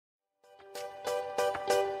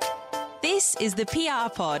This is the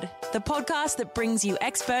PR Pod, the podcast that brings you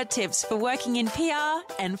expert tips for working in PR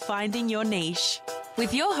and finding your niche.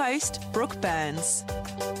 With your host, Brooke Burns.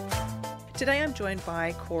 Today I'm joined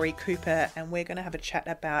by Corey Cooper, and we're going to have a chat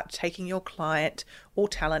about taking your client or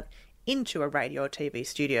talent into a radio or TV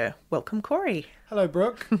studio. Welcome, Corey. Hello,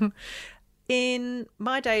 Brooke. In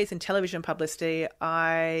my days in television publicity,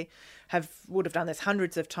 I would have done this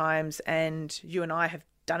hundreds of times, and you and I have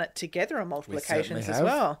done it together on multiple occasions as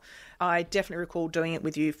well. I definitely recall doing it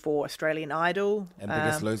with you for Australian Idol. And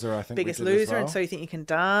Biggest Loser, I think. Biggest we did Loser, as well. and So You Think You Can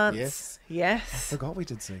Dance. Yes. I forgot we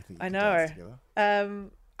did So You Think You I Can know. Dance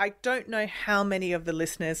together. I don't know how many of the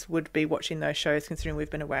listeners would be watching those shows, considering we've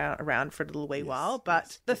been around for a little wee while.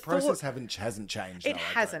 But the process hasn't changed. It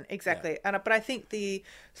hasn't, exactly. Yeah. But I think the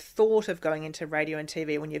thought of going into radio and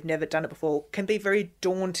TV when you've never done it before can be very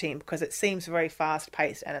daunting because it seems very fast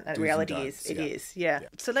paced, and the reality is it is. Yeah.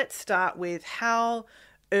 So let's start with how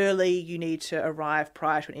early you need to arrive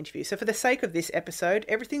prior to an interview. So for the sake of this episode,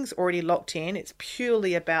 everything's already locked in. It's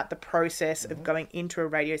purely about the process of going into a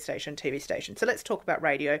radio station, TV station. So let's talk about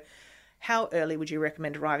radio. How early would you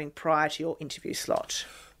recommend arriving prior to your interview slot?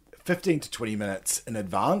 15 to 20 minutes in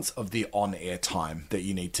advance of the on-air time that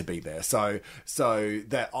you need to be there. So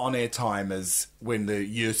that on-air time is when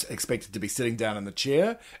you're expected to be sitting down in the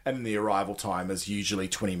chair, and the arrival time is usually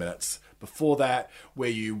 20 minutes before that,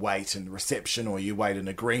 where you wait in reception or you wait in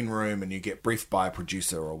a green room and you get briefed by a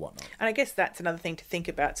producer or whatnot. And I guess that's another thing to think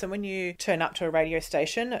about. So when you turn up to a radio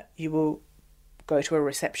station, you will go to a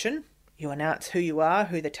reception. You announce who you are,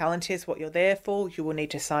 who the talent is, what you're there for. You will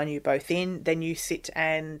need to sign you both in. Then you sit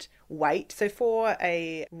and wait. So for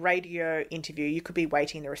a radio interview, you could be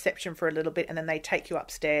waiting in the reception for a little bit, and then they take you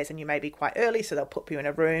upstairs, and you may be quite early, so they'll put you in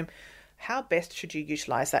a room. How best should you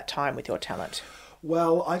utilise that time with your talent?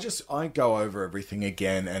 Well, I go over everything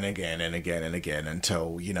again and again and again and again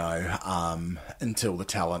until, until the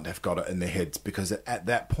talent have got it in their heads, because at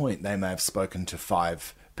that point they may have spoken to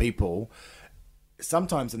 5 people,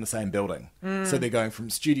 sometimes in the same building. So they're going from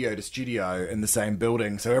studio to studio in the same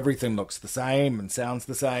building, so everything looks the same and sounds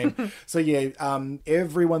the same. So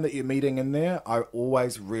everyone that you're meeting in there, I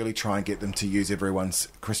always really try and get them to use everyone's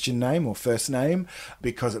Christian name or first name,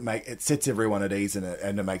 because it sets everyone at ease,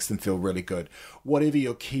 and it makes them feel really good. Whatever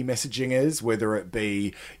your key messaging is, whether it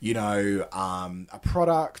be a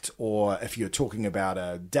product, or if you're talking about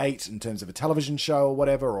a date in terms of a television show or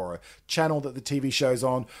whatever, or a channel that the TV show's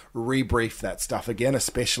on, rebrief that stuff again,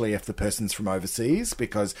 especially if the person's from overseas,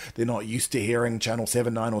 because they're not used to hearing channel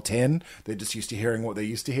 7, 9 or 10. They're just used to hearing what they're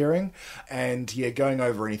used to hearing. And going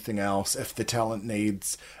over anything else, if the talent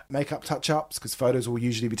needs makeup touch-ups, because photos will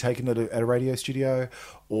usually be taken at a radio studio,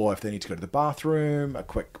 or if they need to go to the bathroom, a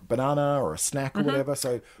quick banana or a snack or whatever.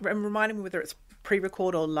 So reminding me whether it's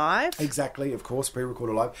pre-record or live. Exactly, of course, pre-record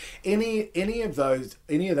or live. Any of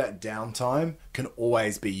that downtime can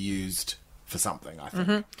always be used for something, I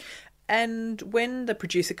think. And when the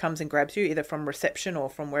producer comes and grabs you, either from reception or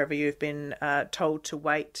from wherever you've been told to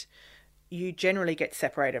wait, you generally get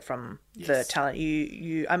separated from the talent.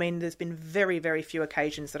 There's been very, very few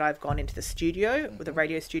occasions that I've gone into the studio, with the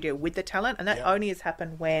radio studio, with the talent, and that only has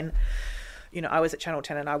happened when I was at Channel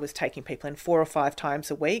 10 and I was taking people in 4 or 5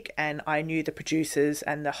 times a week, and I knew the producers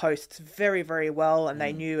and the hosts very, very well, and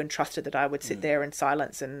they knew and trusted that I would sit there in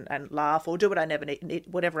silence and laugh or do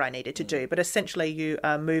whatever I needed to do. But essentially you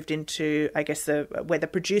moved into, I guess, where the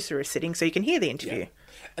producer is sitting, so you can hear the interview. Yeah.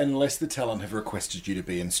 Unless the talent have requested you to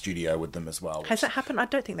be in studio with them as well. Has that happened? I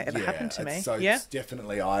don't think that ever happened to me. So it's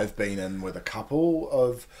definitely, I've been in with a couple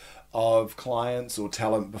of clients or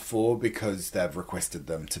talent before, because they've requested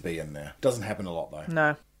them to be in there. Doesn't happen a lot though.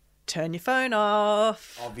 No. Turn your phone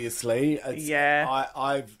off. Obviously. Get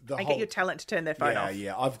your talent to turn their phone off.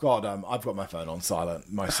 Yeah. I've got my phone on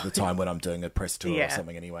silent most of the time when I'm doing a press tour or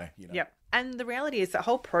something anyway. Yep. And the reality is the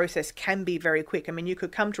whole process can be very quick. I mean, you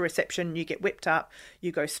could come to reception, you get whipped up,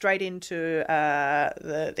 you go straight into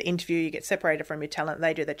the interview, you get separated from your talent,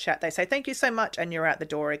 they do the chat, they say, thank you so much, and you're out the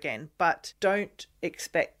door again. But don't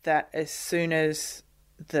expect that as soon as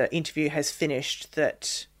the interview has finished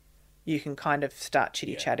that you can kind of start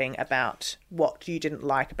chitty-chatting about what you didn't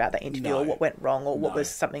like about that interview, or what went wrong, or what was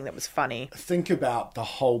something that was funny. Think about the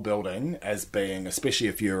whole building as being, especially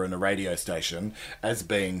if you're in a radio station, as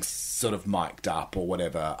being sort of mic'd up or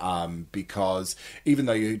whatever, because even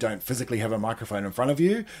though you don't physically have a microphone in front of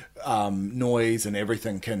you, noise and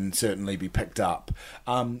everything can certainly be picked up.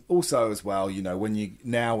 Also as well, when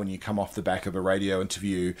you come off the back of a radio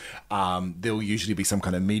interview, there'll usually be some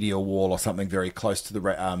kind of media wall or something very close to the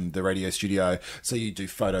radio radio studio. So you do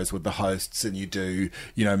photos with the hosts, and you do,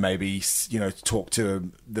 maybe, talk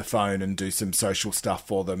to the phone and do some social stuff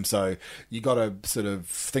for them. So you got to sort of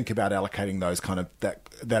think about allocating those kind of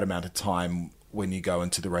that amount of time when you go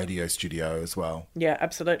into the radio studio as well. Yeah,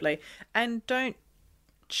 absolutely. And don't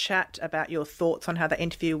chat about your thoughts on how the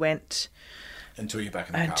interview went until you're back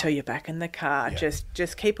in the car. Yeah.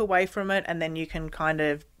 Just keep away from it, and then you can kind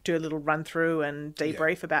of do a little run through and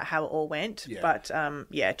debrief about how it all went. Yeah. But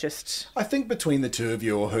I think between the two of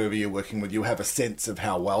you, or whoever you're working with, you'll have a sense of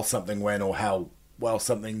how well something went or how well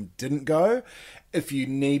something didn't go. If you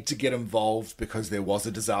need to get involved because there was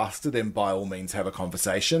a disaster, then by all means have a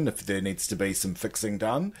conversation if there needs to be some fixing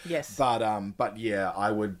done. Yes. But yeah,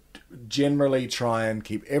 I would generally try and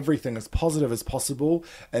keep everything as positive as possible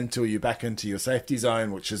until you're back into your safety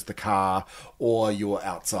zone, which is the car, or you're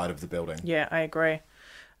outside of the building. Yeah, I agree.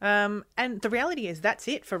 And the reality is that's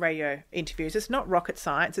it for radio interviews. It's not rocket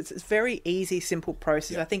science. It's a very easy, simple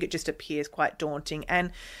process. Yeah. I think it just appears quite daunting.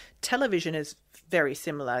 And television is very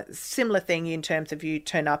similar thing in terms of you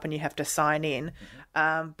turn up and you have to sign in,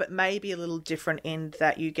 but maybe a little different in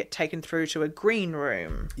that you get taken through to a green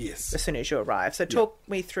room as soon as you arrive. So talk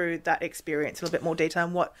me through that experience in a little bit more detail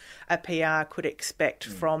and what a PR could expect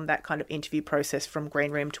from that kind of interview process from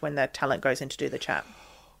green room to when the talent goes in to do the chat.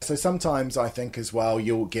 So sometimes I think as well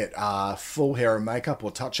you'll get full hair and makeup or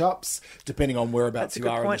touch-ups, depending on whereabouts you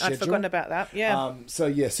are in the schedule. I'd forgotten about that, yeah.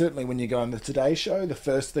 Certainly when you go on the Today Show, the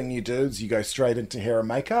first thing you do is you go straight into hair and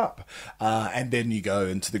makeup, and then you go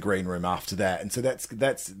into the green room after that. And so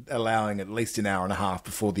that's allowing at least an hour and a half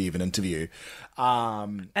before the even interview.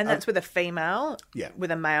 And that's with a female? Yeah. With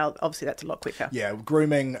a male, obviously that's a lot quicker. Yeah,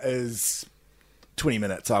 grooming is 20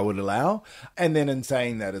 minutes I would allow. And then in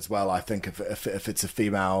saying that as well, I think if it's a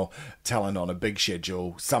female talent on a big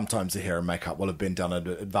schedule, sometimes the hair and makeup will have been done in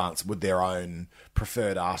advance with their own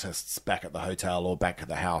preferred artists back at the hotel or back at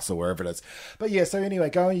the house or wherever it is. But yeah, so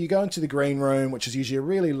anyway, you go into the green room, which is usually a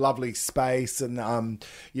really lovely space, and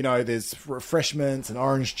there's refreshments and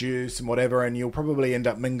orange juice and whatever, and you'll probably end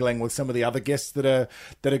up mingling with some of the other guests that are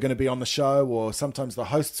going to be on the show, or sometimes the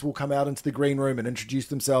hosts will come out into the green room and introduce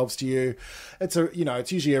themselves to you.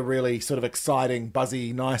 It's usually a really sort of exciting,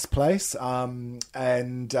 buzzy, nice place. And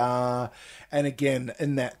again,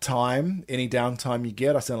 in that time, any downtime you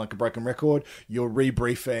get, I sound like a broken record, you're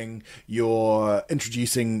rebriefing, you're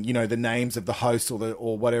introducing, the names of the hosts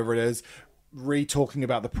or whatever it is, re-talking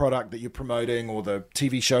about the product that you're promoting or the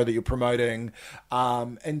TV show that you're promoting,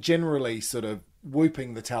 and generally sort of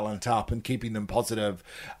whooping the talent up and keeping them positive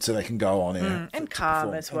so they can go on air. And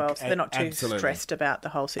calm as well, so they're not too stressed about the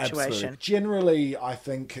whole situation. Absolutely. Generally, I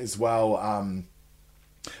think as well,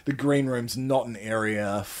 the green room's not an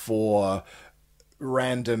area for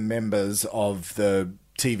random members of the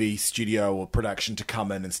TV studio or production to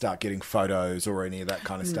come in and start getting photos or any of that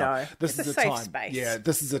kind of stuff. No, it's a safe space. Yeah,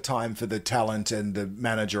 this is a time for the talent and the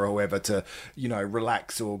manager or whoever to,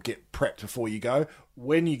 relax or get prepped before you go.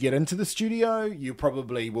 When you get into the studio, you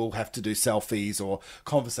probably will have to do selfies or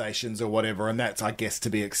conversations or whatever, and that's, I guess, to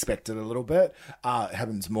be expected a little bit. It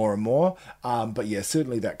happens more and more. But yeah,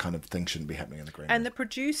 certainly that kind of thing shouldn't be happening in the green room. And the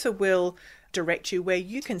producer will direct you where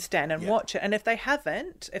you can stand and watch it. And if they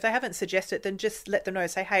haven't suggested, then just let them know.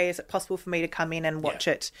 Say, hey, is it possible for me to come in and watch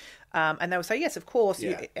it? And they'll say, yes, of course.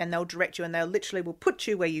 Yeah. And they'll direct you, and they'll literally will put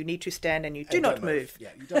you where you need to stand, and you do not move. Yeah,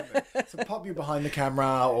 you don't move. So pop you behind the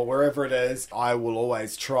camera or wherever it is. I will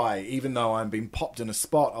always try, even though I'm being popped in a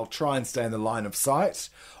spot, I'll try and stay in the line of sight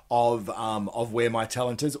of where my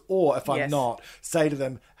talent is, or if I'm not, say to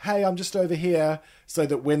them, hey, I'm just over here, so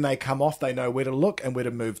that when they come off, they know where to look and where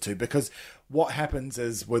to move to. Because what happens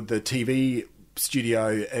is with the TV studio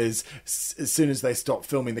is as soon as they stop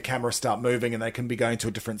filming, the cameras start moving and they can be going to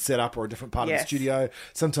a different setup or a different part of the studio.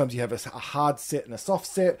 Sometimes you have a hard set and a soft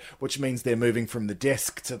set, which means they're moving from the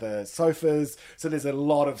desk to the sofas. So there's a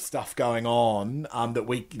lot of stuff going on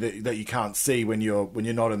that you can't see when you're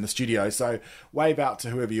not in the studio. So wave out to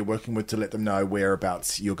whoever you're working with to let them know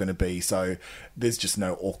whereabouts you're going to be. So there's just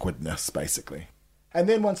no awkwardness, basically. And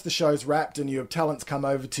then once the show's wrapped and your talents come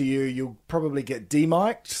over to you, you'll probably get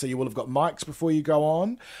demiked. So you will have got mics before you go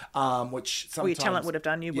on, which sometimes... Well, your talent would have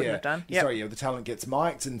done, you wouldn't have done. Yep. Sorry, the talent gets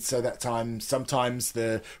mic'd, and so that time, sometimes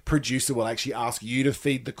the producer will actually ask you to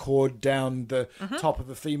feed the cord down the top of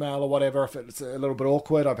the female or whatever, if it's a little bit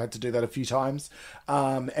awkward. I've had to do that a few times.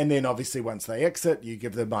 And then obviously once they exit, you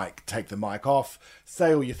give the mic, take the mic off,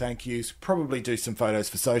 say all your thank yous, probably do some photos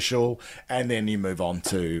for social, and then you move on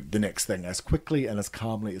to the next thing as quickly and as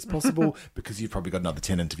calmly as possible because you've probably got another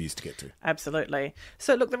 10 interviews to get to. Absolutely.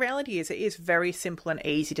 So, look, the reality is it is very simple and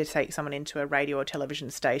easy to take someone into a radio or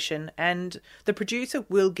television station, and the producer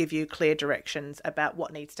will give you clear directions about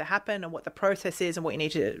what needs to happen and what the process is and what you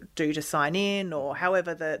need to do to sign in, or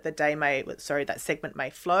however that segment may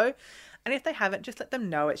flow. And if they haven't, just let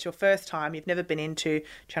them know it's your first time. You've never been into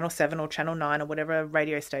Channel 7 or Channel 9 or whatever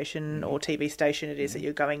radio station or TV station it is that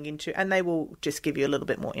you're going into, and they will just give you a little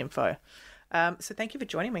bit more info. So thank you for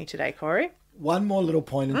joining me today, Corey. One more little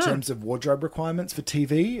point in terms of wardrobe requirements for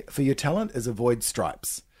TV, for your talent, is avoid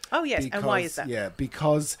stripes. Oh, yes. And why is that? Yeah,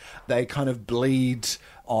 because they kind of bleed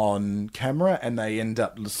on camera and they end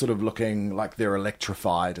up sort of looking like they're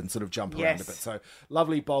electrified and sort of jump around a bit. So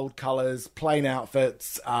lovely, bold colours, plain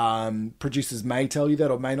outfits. Producers may tell you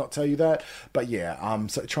that or may not tell you that. But yeah,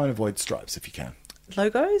 so try and avoid stripes if you can.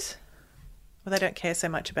 Logos? Well, they don't care so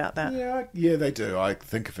much about that. Yeah, they do. I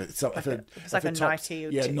think if it's like a Nike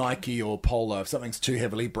or Nike or Polo, if something's too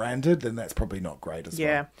heavily branded, then that's probably not great as well.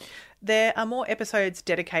 Yeah. There are more episodes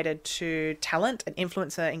dedicated to talent and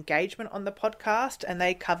influencer engagement on the podcast, and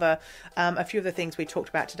they cover a few of the things we talked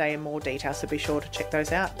about today in more detail, so be sure to check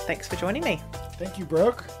those out. Thanks for joining me. Thank you,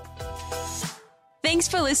 Brooke. Thanks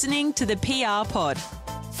for listening to the PR Pod.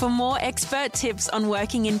 For more expert tips on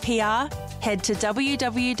working in PR, head to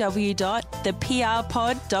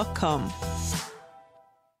www.theprpod.com.